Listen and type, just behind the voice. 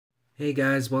Hey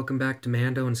guys, welcome back to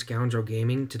Mando and Scoundrel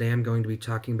Gaming. Today I'm going to be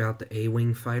talking about the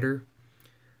A-Wing fighter.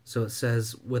 So it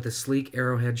says, with a sleek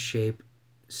arrowhead shape,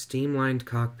 steam-lined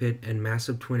cockpit, and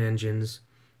massive twin engines,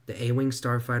 the A-Wing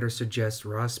starfighter suggests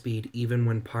raw speed even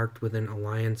when parked within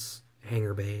Alliance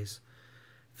hangar bays.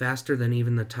 Faster than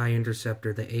even the TIE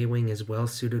Interceptor, the A-Wing is well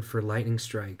suited for lightning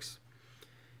strikes.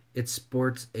 It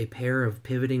sports a pair of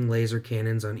pivoting laser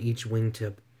cannons on each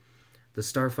wingtip. The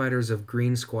starfighters of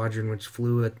Green Squadron, which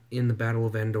flew in the Battle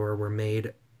of Endor, were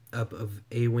made up of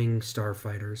A-Wing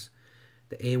starfighters.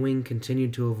 The A-Wing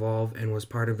continued to evolve and was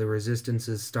part of the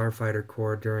Resistance's starfighter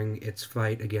corps during its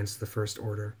fight against the First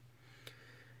Order.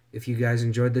 If you guys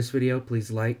enjoyed this video, please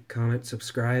like, comment,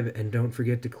 subscribe, and don't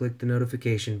forget to click the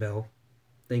notification bell.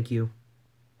 Thank you.